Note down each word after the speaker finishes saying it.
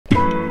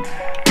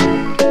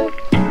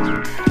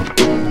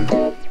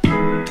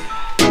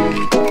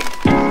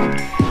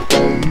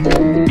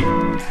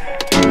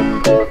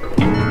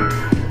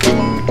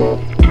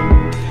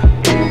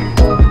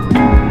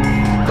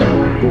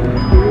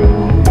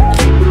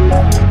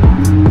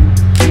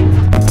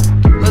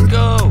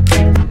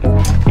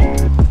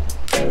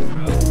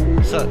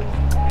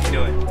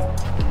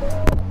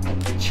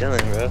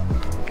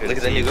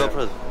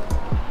GoPros.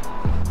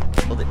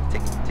 Hold it.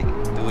 Take it.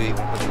 Do it.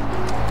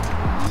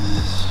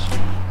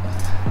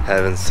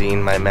 Haven't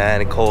seen my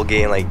man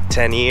Colgate in like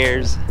 10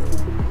 years.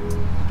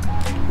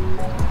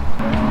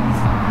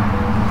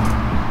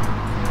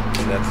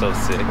 That's so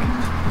sick.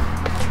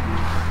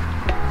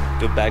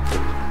 Do a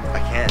backflip. I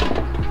can't.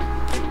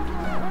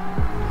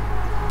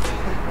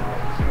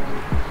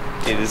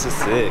 Dude, this is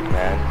sick,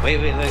 man. Wait,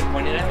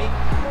 point it at me.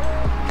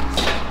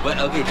 But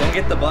okay, don't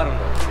get the bottom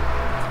though.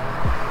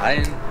 I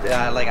didn't,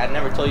 I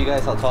never told you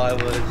guys how tall I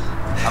was.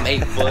 I'm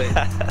 8 foot.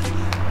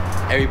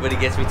 Everybody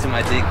gets me to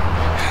my dick.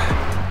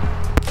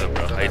 What's up,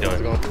 bro? How you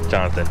doing?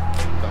 Jonathan.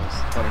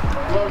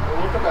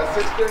 Woke up at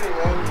 6:30,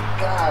 man.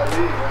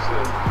 Golly,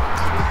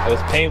 It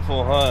was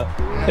painful, huh?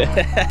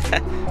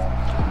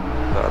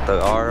 Got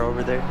the R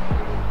over there.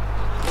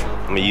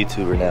 I'm a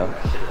YouTuber now.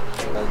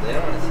 They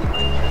don't want to see my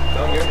car. Go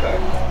in your car.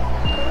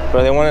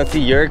 Bro, they want to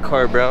see your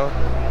car, bro.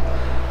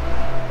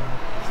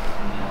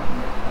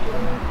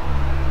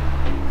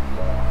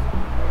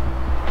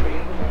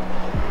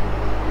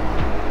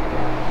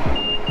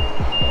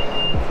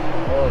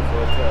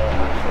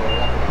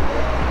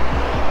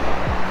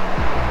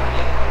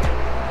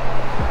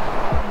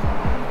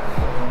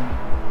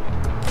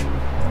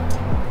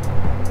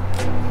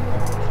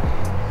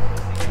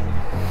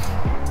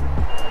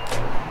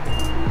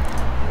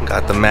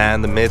 Got the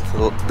man, the myth,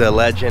 the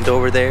legend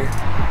over there.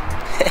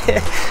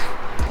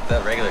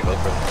 That regular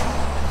GoPro.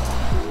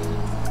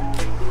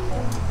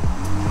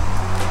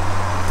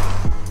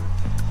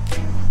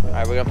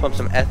 Alright, we're gonna pump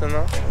some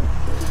ethanol.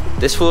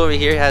 This fool over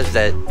here has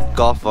that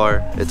Golf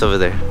R. It's over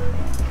there.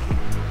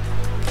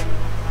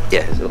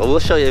 Yeah, so we'll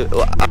show you.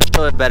 I'll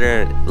show it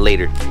better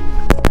later.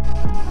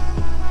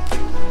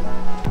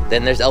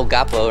 Then there's El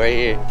Gapo right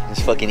here.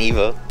 It's fucking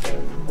Evo.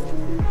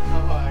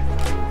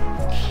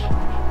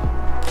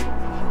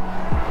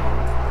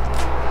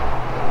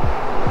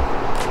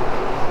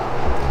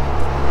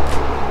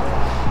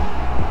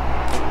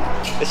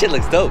 This shit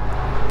looks dope.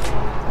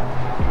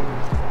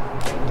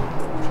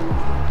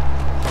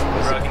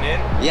 Broken in?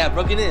 Yeah,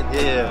 broken in.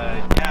 Yeah.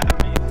 Yeah, I'm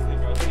basically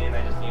broken in.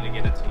 I just need to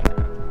get a tune.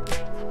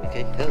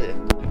 Okay, hell yeah.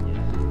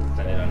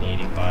 Send it on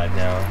 85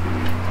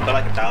 now. But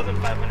like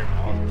 1,500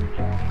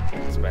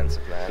 miles.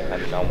 Expensive, man. I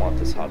do not want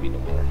this hobby no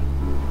more.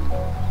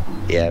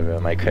 Yeah, bro.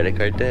 My credit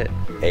card debt,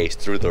 hey, it's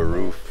through the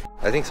roof.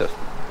 I think so.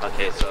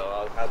 Okay, so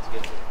I'll have to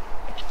get some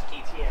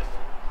ETN.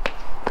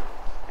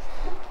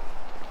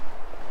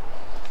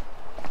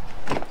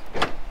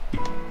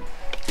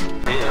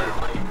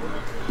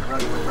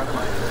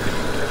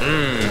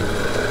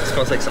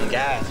 Smells like some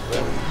gas,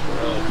 bro.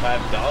 Bro,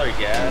 $5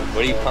 gas.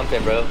 What are you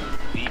pumping, bro?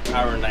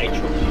 V-Power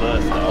Nitro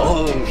Plus, dog.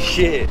 Oh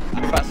shit!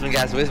 I brought some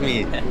gas with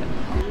me.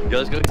 Yo,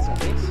 let's go get some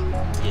things.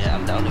 Yeah,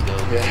 I'm down to go.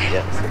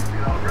 Yeah.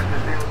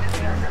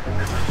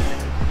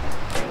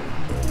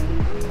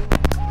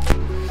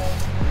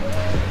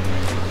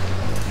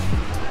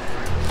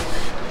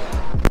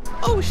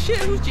 Oh shit!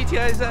 Whose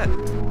GTI is that?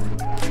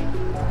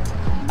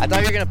 I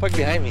thought you were gonna park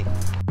behind me.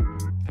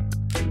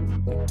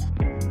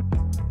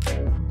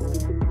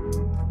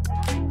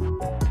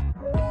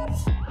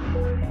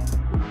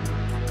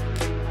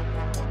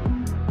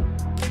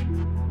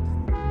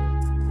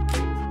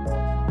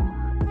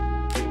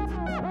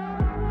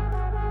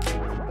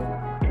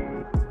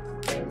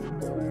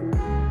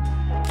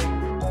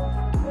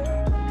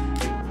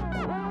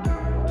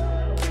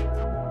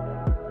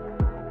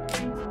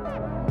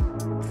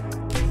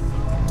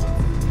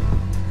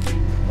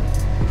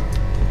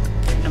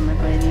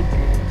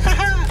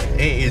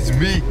 Hey, it's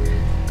me.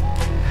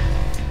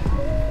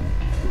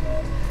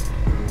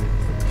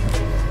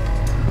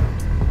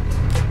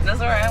 That's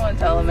where I went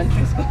to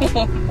elementary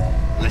school.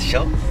 Let's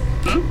show.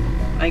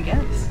 I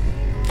guess.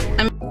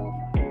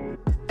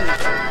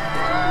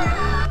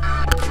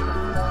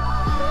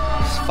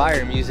 It's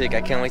fire music.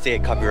 I can't wait to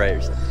get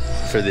copyrights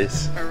for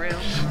this. For real.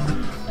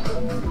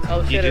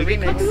 Oh shit, a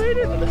remix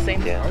with the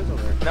same Yeah.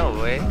 No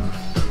way.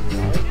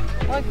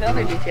 I like the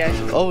other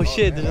GTI. Oh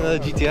shit, there's another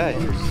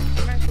GTI.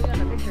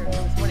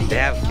 They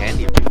have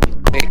candy.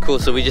 Okay, cool.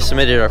 So we just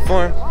submitted our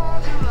form,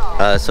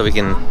 so we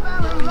can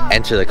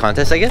enter the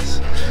contest, I guess.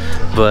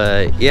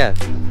 But yeah,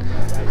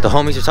 the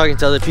homies are talking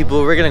to other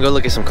people. We're gonna go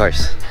look at some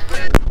cars.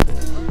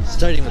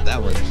 Starting with that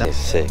one. That's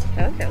sick.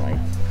 I like that light.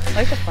 I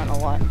like the front a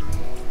lot.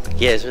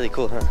 Yeah, it's really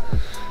cool, huh?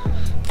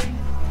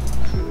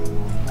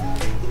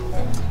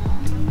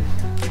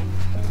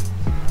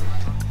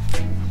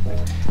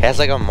 It has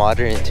like a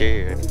modern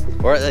interior,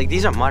 or like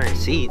these are modern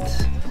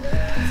seats.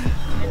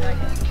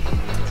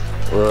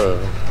 Whoa,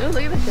 Ooh,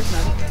 look at the shift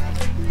knob.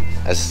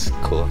 that's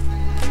cool.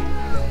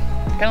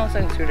 Kind of looks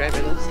like a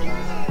screwdriver though.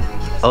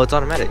 Oh, it's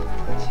automatic.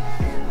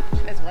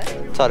 It's what?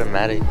 It's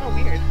automatic. Oh,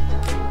 weird.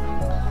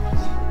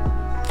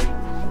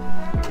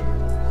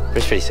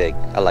 It's pretty sick.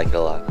 I like it a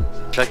lot.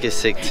 Truck is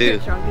sick too.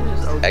 Trunk is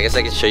just open. I guess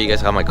I can show you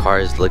guys how my car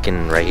is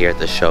looking right here at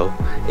the show.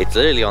 It's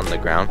literally on the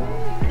ground.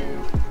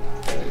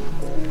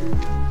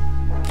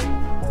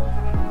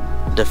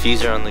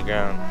 Diffuser on the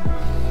ground.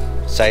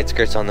 Side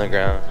skirts on the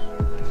ground.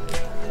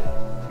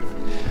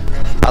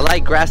 I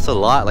like grass a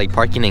lot, like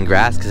parking in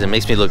grass, because it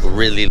makes me look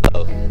really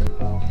low.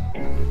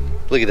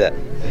 Look at that.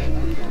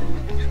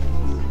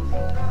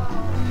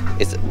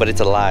 But it's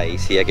a lie. You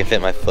see, I can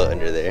fit my foot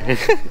under there.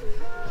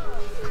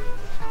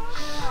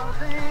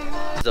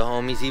 The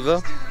homies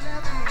Evo.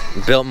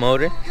 Built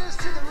motor.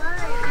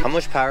 How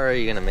much power are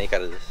you gonna make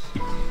out of this?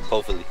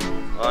 Hopefully.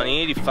 On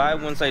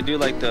E85, once I do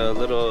like the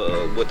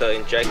little with the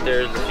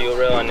injectors, the fuel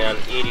rail, and on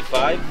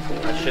E85,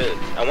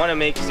 I want to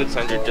make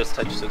 600, just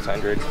touch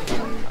 600. You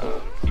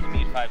can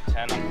meet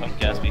 510 on pump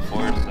gas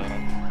before, so.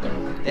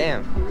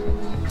 Damn.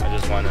 I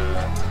just want to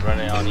run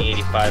it on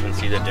E85 and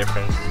see the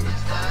difference.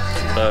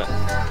 But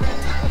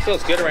it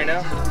feels good right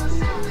now.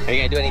 Are you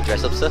gonna do any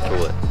dress up stuff or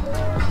what?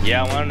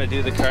 Yeah, I wanted to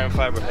do the carbon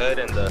fiber hood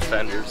and the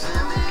fenders.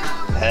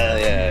 Hell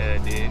yeah.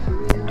 Yeah, dude.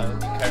 I would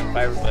be carbon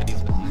fiber buddies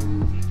with you.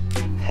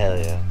 Hell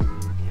yeah.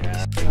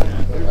 Yeah.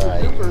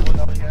 Alright.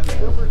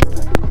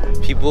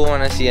 People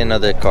want to see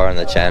another car on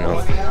the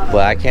channel,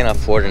 but I can't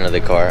afford another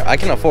car. I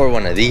can afford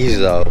one of these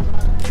though.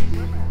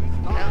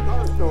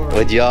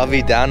 Would y'all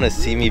be down to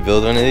see me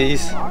build one of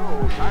these?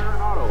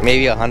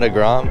 Maybe a Honda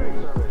Grom?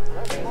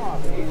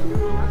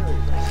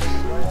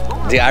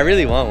 Dude, I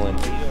really want one.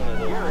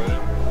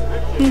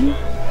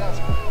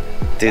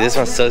 Dude, this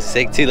one's so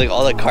sick too. Like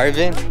all the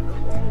carbon.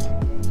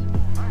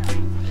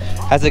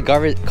 Has a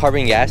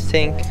carbon gas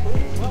tank.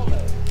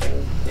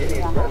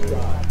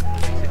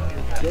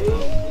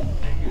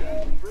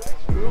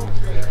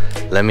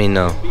 Let me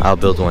know. I'll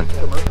build one.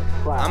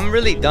 I'm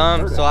really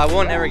dumb, so I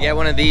won't ever get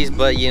one of these,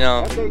 but you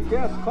know,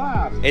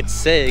 it's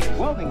sick.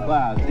 Welding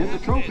class is the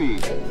trophy.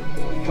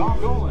 Tom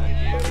Dolan.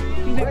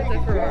 There's a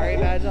Ferrari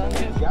badge on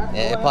it.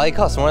 Yeah, it probably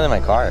costs more than my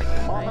car.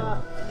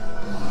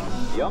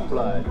 Young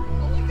blood.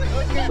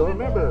 So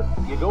remember,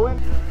 you go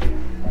in.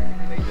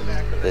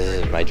 This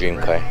is my dream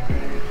car.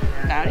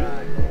 Audi?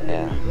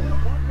 Yeah.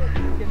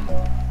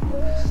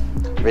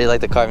 Really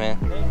like the car, man.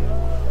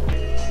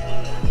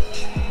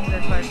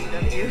 That's my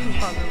VW.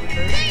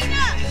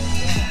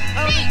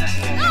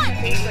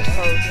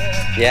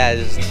 Yeah,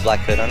 there's a black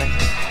hood on it.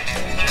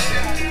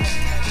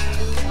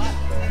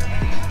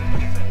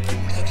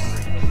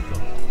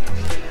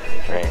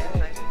 Right.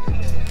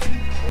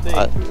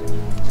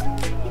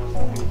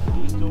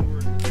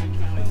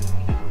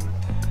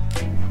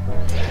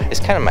 It's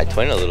kind of my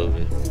twin a little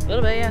bit. A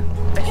little bit, yeah.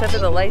 Except for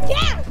the lights.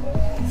 Yeah!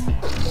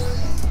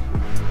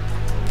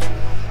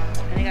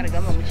 And you got a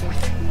gumbo machine.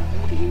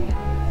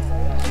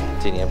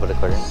 Do you need to put a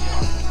quarter in?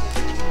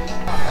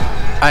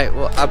 Alright,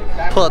 well, I'll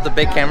pull out the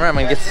big camera. I'm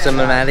gonna get some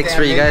cinematics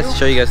for you guys,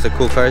 show you guys the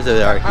cool cars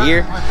that are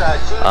here.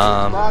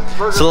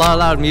 It's a lot of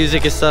loud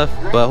music and stuff,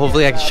 but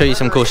hopefully I can show you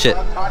some cool shit.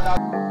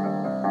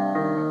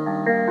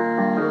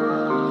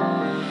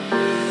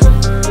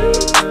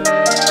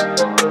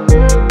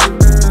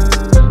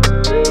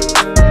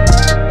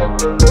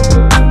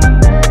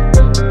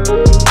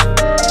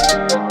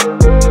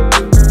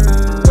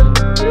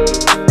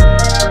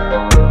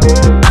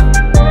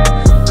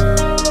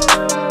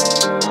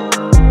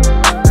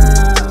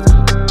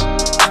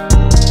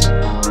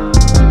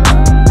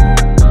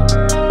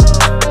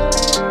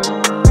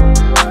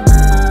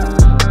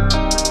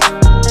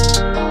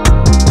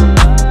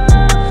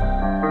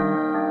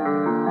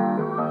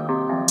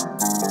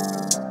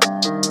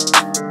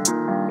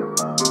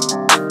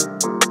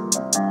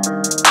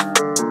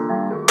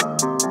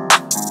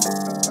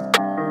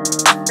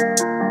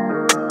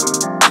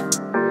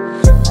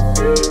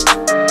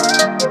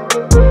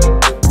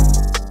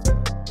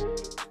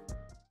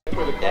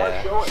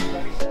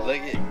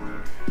 Look at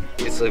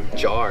it's a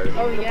jar.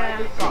 Oh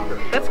yeah.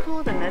 That's cool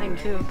with the netting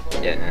too.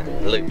 Yeah,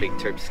 look, big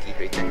Turbski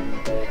right there.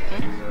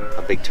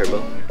 A big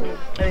turbo.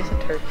 That is a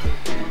turf.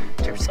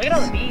 Turbski. Look at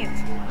all the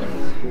beads. I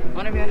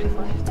wonder if he actually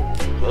flies.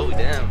 Whoa,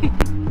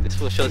 damn. This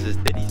fool shows his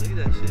titties. Look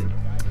at that shit.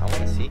 I want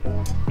to see.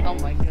 Oh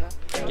my god.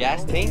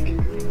 Gas tank?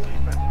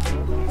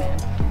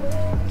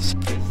 This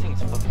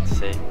thing's fucking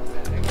sick.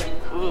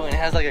 Ooh, and it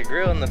has like a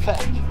grill in the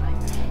back.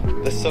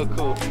 That's so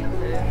cool.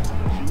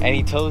 And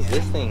he tows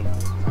this thing.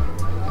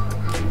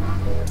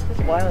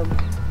 That's wild.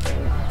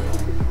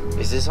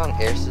 Is this on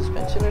air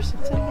suspension or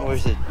something? Or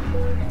is it?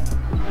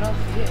 I don't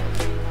see it.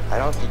 I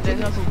don't think There's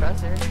no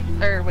compressor.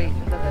 Or wait,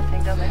 is that that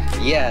tank down there?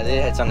 Yeah,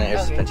 it's on the air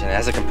suspension. It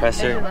has a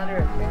compressor. There's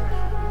another.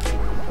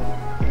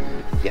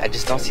 Yeah, I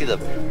just don't see the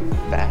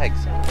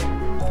bags.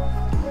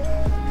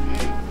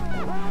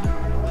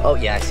 Oh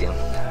yeah, I see them.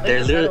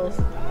 They're literally.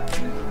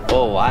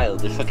 Oh wild,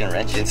 they're fucking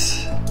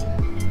wrenches.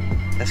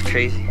 That's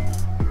crazy.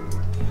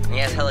 And he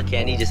has hella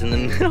candy just in the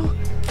middle.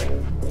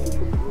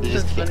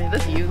 That's funny.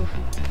 That's you.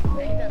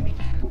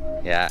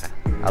 Yeah,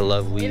 I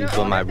love weed,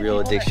 but my real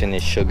addiction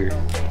is sugar.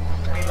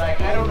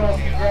 Like, I don't know if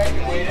you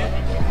graduated.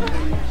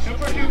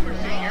 Super duper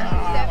senior.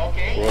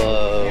 Okay.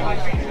 Whoa.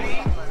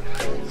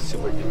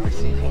 Super duper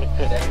senior.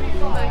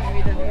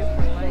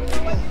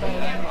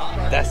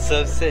 That's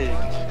so sick.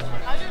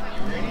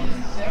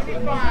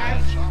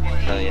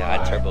 Oh yeah,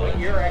 I turbo it.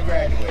 Year I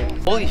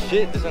graduated. Holy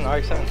shit, this is an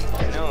RX-7.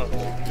 I know.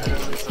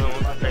 This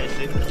one's pretty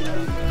sick.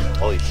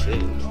 Holy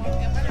shit.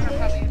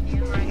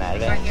 Nah,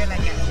 that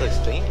looks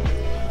clean.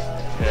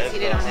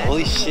 Seated on it.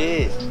 Holy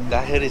shit,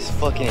 that hood is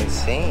fucking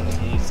insane.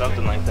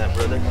 Something like that,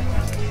 brother.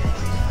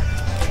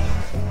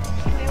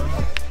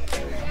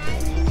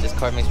 This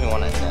car makes me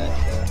want to die.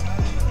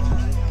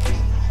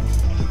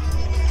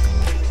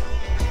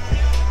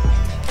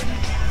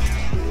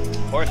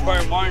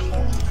 Horsepower barn.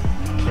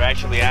 They're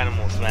actually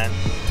animals, man.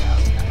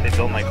 They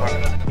built my car.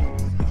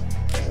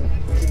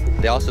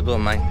 They also built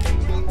mine.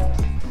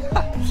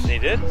 They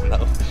did?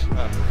 No.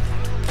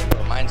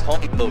 But mine's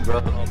home built,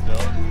 bro.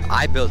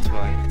 I built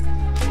mine.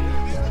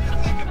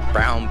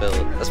 Brown built.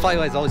 That's probably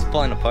why it's always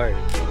falling apart. I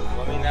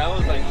mean, that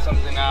was like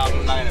something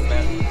I'm not in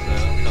bed with, so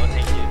no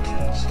thank you.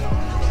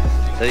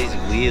 Look at these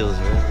wheels,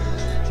 bro.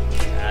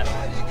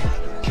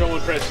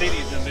 Showing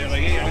Mercedes and they're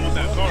like, hey, I want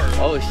that car.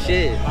 Oh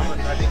shit.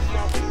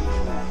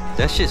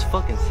 That shit's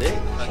fucking sick.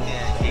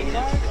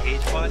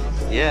 H-Pod?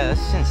 Yeah,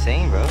 that's just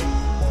insane, bro.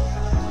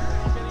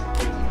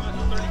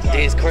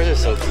 Dude, his cars are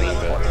so clean,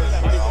 bro.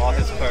 All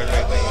his cars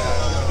are clean.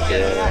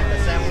 Yeah.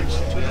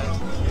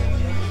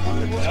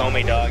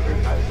 Tommy dog.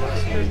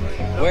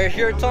 Where's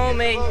your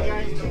Tommy?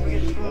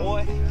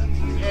 Boy.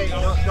 Hey,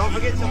 don't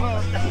forget some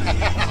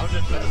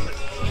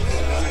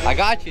I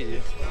got you,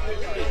 dude.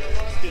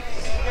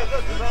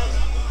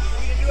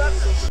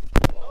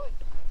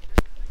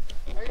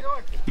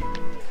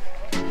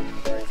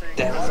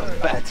 Damn, that's a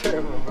fat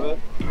turbo, bro.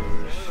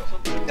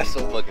 That's so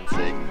fucking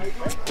sick.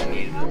 I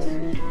need this.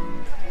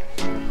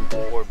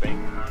 Or bank.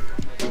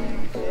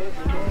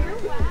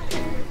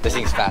 This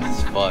thing's fast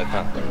as fuck,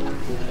 huh?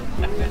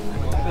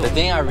 The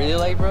thing I really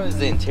like, bro, is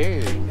the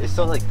interior. It's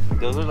so like,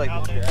 those are like.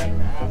 Holy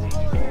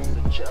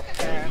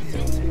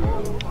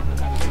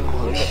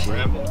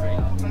shit.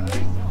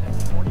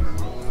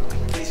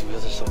 These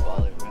wheels are so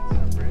baller, bro.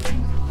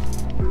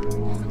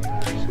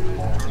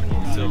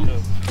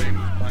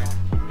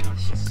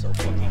 This shit's so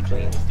fucking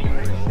clean.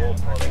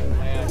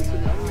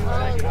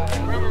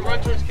 Remember, run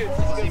towards kids.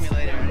 See me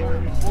later.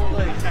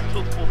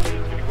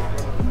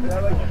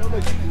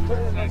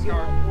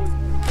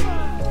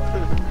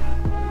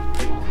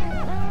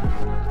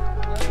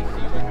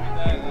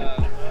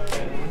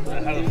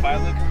 How the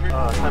file look?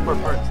 Temper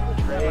parts, the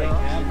tray,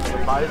 the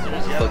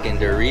visors, yeah. Fucking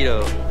Dorito.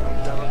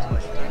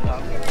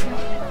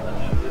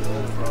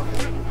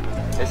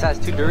 This has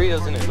 2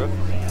 Doritos in it, bro.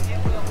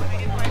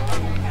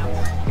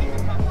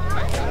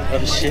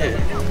 Oh shit.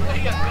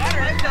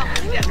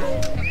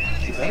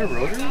 Is that a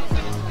rotary?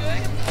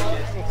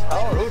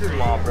 Rotary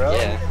mall, bro.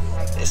 Yeah.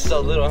 It's so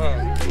little,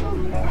 huh?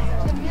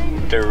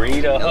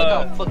 Dorito. Look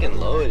how fucking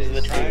low it is.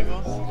 The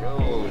triangle?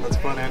 Bro. That's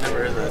funny, I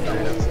never heard that.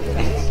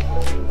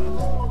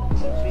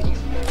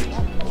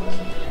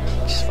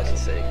 Just fucking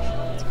sick.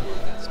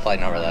 It's probably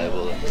not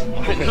reliable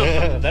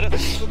though. That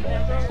is.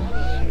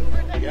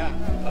 Yeah,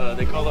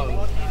 they call them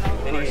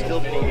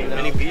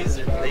mini Bs.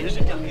 They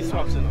usually get B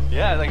swaps in them.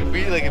 Yeah, like a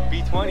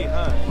B20,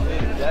 huh?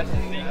 That's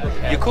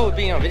You cool with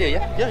being on video,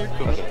 yeah? Yeah, you're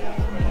cool.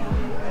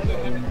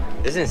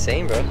 This is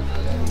insane, bro.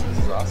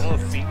 Oh,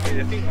 see,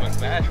 that thing's gonna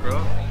smash,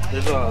 bro.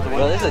 There's the Bro,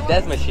 one. this is a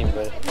death machine,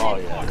 bro. Oh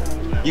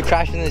yeah, You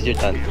crash in this, you're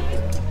done.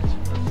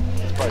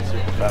 it's probably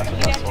super fast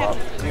with that swap.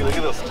 Dude, look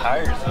at those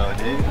tires, though,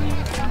 dude.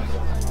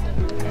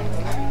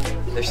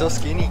 They're so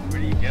skinny.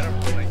 Where do you get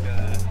them from? Like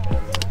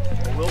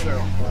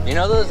Wheelbarrow. You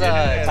know those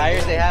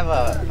tires they have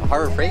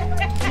Harbor Freight?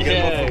 You get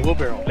them off the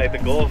wheelbarrow. like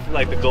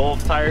the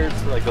golf tires,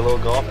 like the little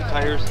golf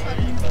tires.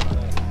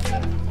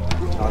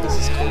 Oh, this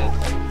is cool.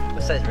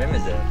 What size rim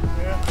is that?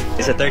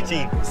 It's a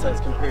 13. Size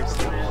compared to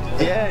the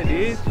Yeah,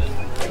 dude.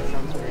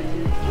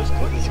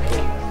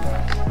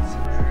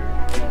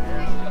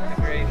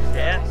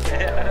 Yeah.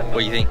 What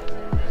do you think?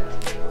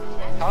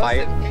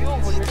 Fire?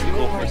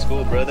 Cool for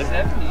school, brother.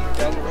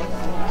 down the road.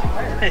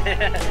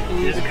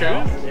 Use a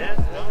crown? Yeah.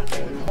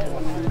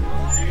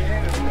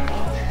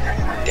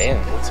 Damn.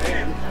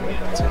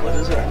 What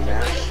is it?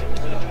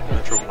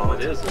 Metropolitan.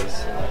 What is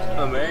this?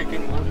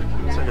 American.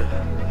 It's like a.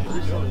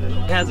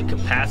 It has a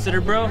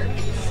capacitor, bro.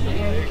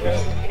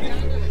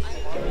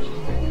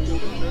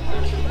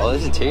 Oh,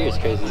 this interior is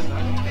crazy.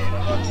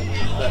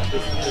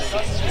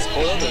 It's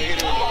coiled.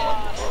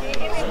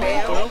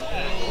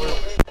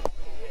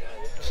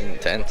 It's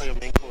intense. Like a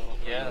main coil.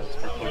 Yeah.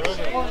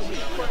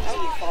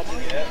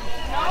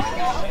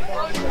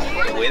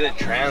 The way the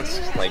trans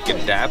like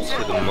adapts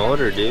to the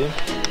motor, dude.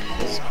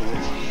 It's cool.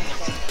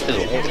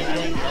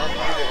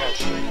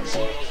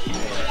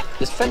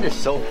 This fender's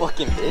so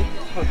fucking big.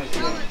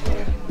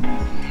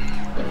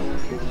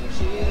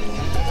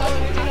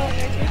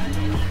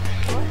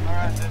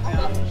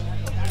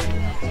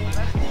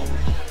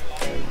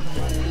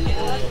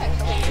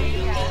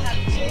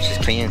 It's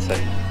just clean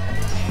inside.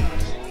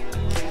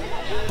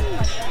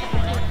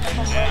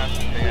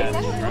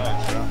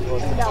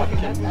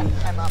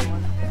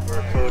 Or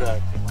a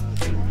Kodak.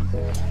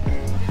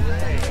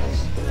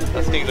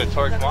 This thing's a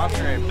torque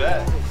monster, I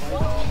bet.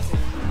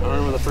 I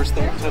remember the first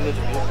thing I attended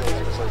to vehicle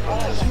was like on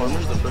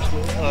Transformers, the first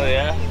movie. Oh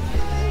yeah.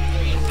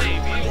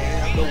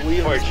 The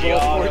wheel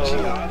Forgiato.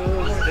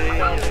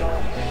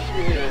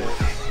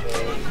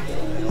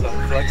 So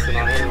I'm flexing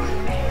on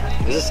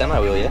everyone. This is a semi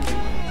wheel, yeah?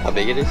 How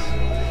big it is? I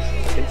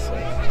think so.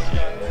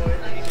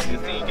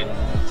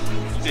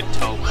 could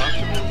tow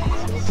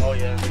comfortable. Oh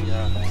yeah,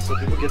 yeah. So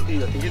people get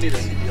the. I think you need a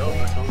CDL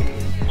for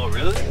towing. Oh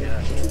really?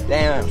 Yeah.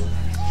 Damn.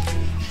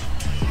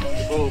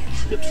 People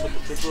get the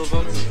big wheels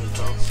on.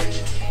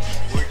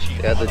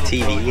 They got the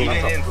TV. Even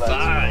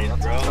inside,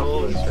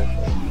 bro.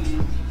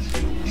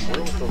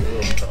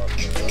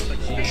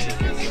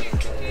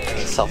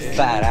 It's a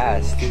fat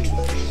ass, dude.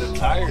 The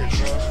tires,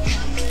 bro.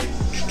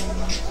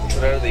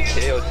 What are they,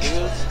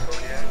 KO2s?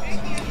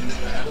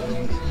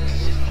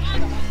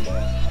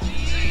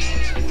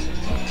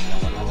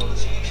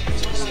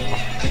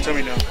 Tell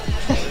me now.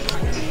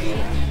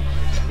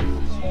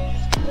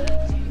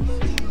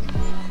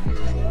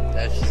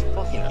 That's just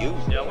fucking huge.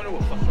 Yeah, I wonder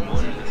what fucking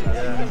motor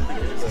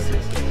this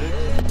is.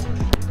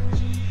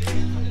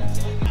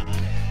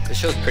 This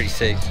show's pretty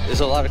sick. There's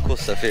a lot of cool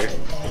stuff here.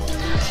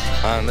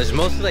 It's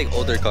mostly like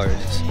older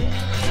cars.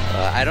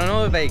 I don't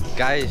know if I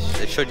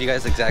showed you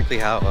guys exactly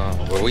how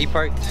where we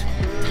parked,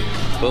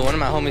 but one of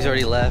my homies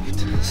already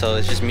left, so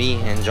it's just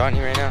me and Johnny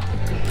right now,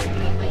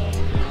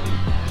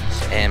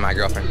 and my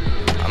girlfriend.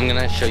 I'm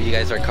gonna show you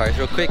guys our cars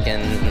real quick,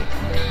 and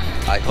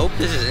I hope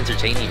this is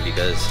entertaining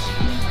because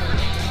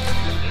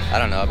I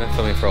don't know. I've been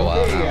filming for a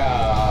while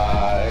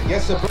now.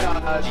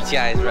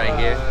 GTI is right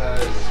here.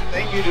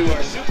 Thank you to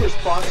our super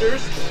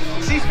sponsors,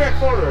 C-Spec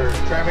Motors,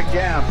 Traffic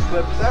Jam,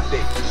 Slip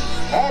Septic,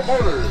 All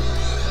Motors,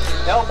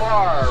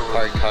 Elmar,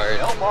 Card.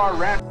 Elmar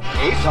Ramp,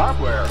 Ace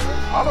Hardware,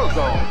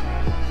 AutoZone,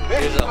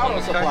 Here's Vince a Auto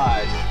Honda car.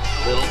 Supplies,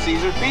 Little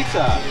Caesar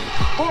Pizza,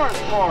 Forest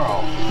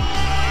Floral,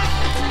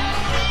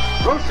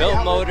 Built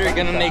motor,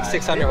 gonna make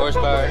 600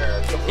 horsepower.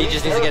 He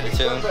just needs to get it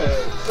tuned.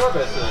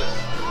 Services.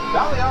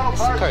 Valley Auto This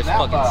Parts, car's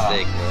Napa. fucking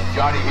sick, bro.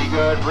 Johnny B.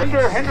 Good,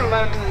 Rinder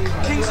Hinderland,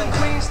 Kings and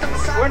Queens,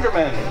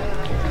 Winderman.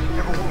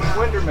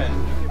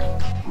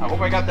 I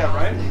hope I got that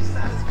right.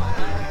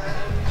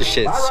 This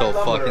shit's so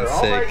fucking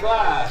sick.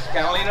 Glass,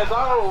 Catalina's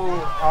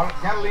Auto,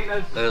 Catalina's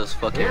Look at those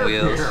fucking Air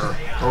wheels. Care,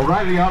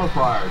 O'Reilly Auto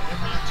Parts,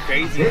 It's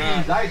crazy,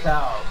 Dickies huh? Ice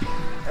House.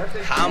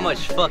 How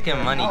much fucking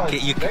money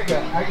you could,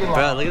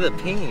 bro? Look at the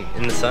paint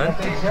in the sun.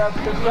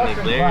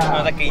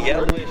 Like a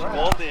yellowish,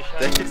 goldish.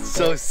 That shit's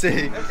so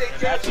sick.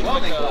 Like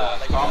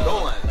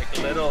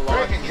a little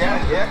long.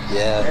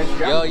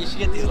 Yeah. Yo, you should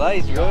get these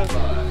lights, bro.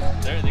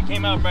 They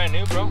came out brand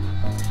new, bro.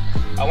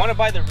 I want to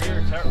buy the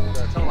rear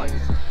tail lights.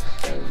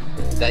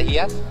 That he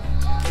has?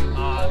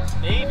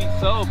 Maybe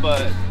so,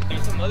 but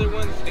there's some other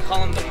ones. They call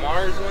them the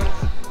Mars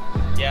ones.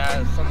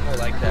 Yeah, something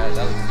like that.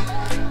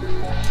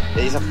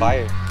 Yeah, he's on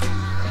fire.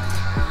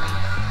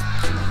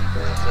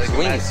 His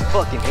wing is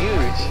fucking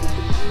huge.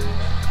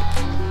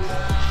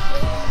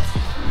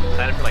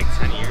 Had it for like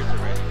 10 years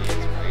already. It's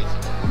crazy.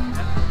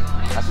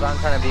 That's what I'm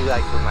trying to be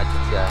like with my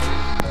GTI.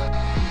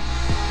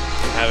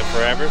 Have it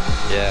forever?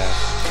 Yeah.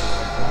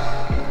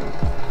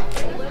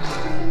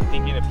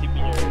 Thinking of keeping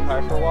your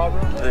car for a while, bro?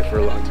 I think for a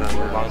long time.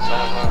 Long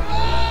time, huh?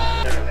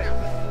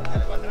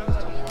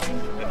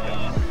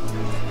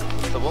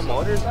 So what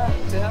motor is that?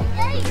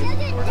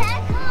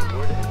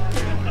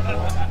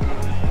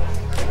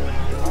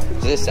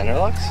 Is this center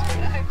locks?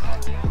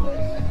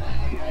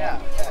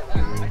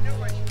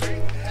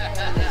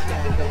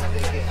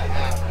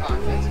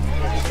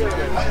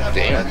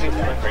 Damn.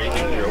 Crazy.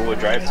 Your all-wheel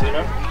drive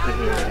tuner?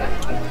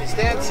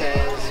 Stan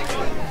says,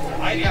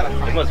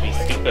 It must be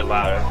stupid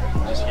loud.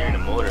 Just hearing the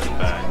motor in the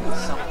back.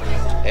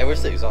 Hey,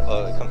 where's the exhaust?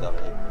 Oh, it comes out.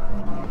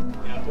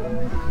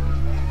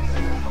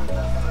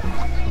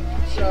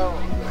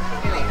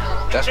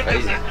 That's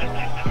crazy.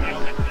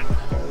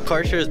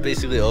 Car show is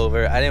basically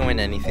over. I didn't win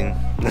anything.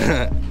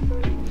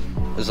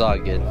 It's all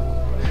good.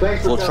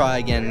 We'll try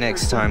again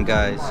next time,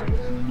 guys.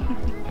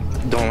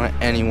 Don't let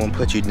anyone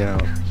put you down.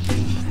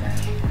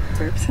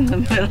 Burps in the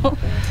middle.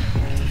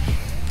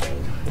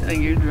 Like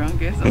you're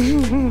drunk or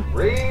something.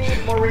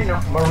 Marino.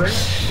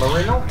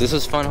 This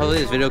was fun. Hopefully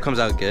this video comes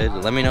out good.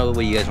 Let me know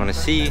what you guys want to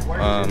see.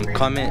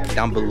 Comment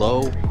down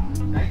below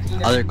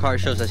other car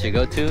shows I should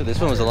go to. This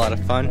one was a lot of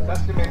fun,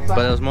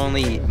 but it was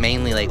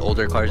mainly like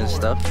older cars and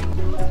stuff.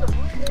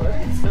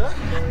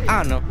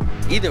 I don't know.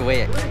 Either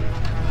way,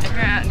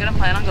 If you're gonna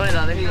plan on going to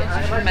the other shows, you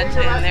should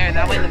mention it in there.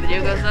 That way the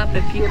video goes up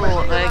and people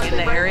like in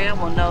the area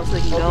will know so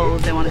they can go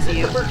if they want to see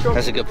you.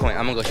 that's a good point.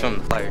 I'm gonna go show them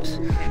the flyers.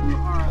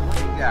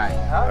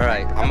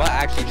 Alright, I'm gonna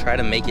actually try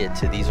to make it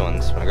to these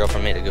ones. My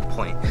girlfriend made a good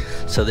point.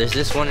 So there's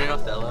this one in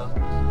Othello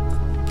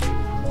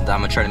that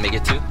I'm gonna try to make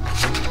it to.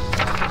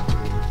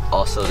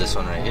 Also this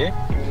one right here.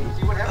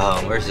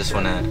 Where's this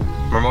one at?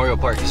 Memorial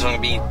Park. This one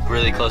gonna be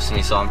really close to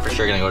me, so I'm for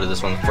sure gonna go to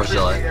this one, 4th of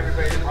July.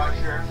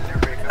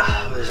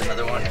 There's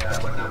another one.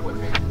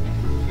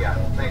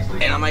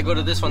 And I might go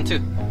to this one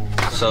too.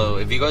 So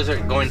if you guys are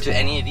going to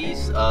any of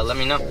these, let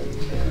me know.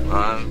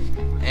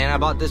 And I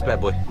bought this bad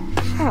boy.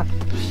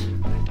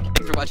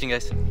 Thanks for watching,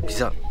 guys.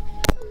 Peace out.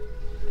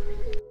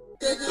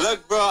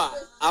 Look, bro,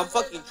 I'm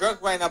fucking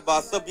drunk right now, but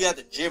I'll still be at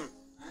the gym.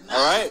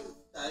 Alright?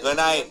 Good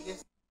night.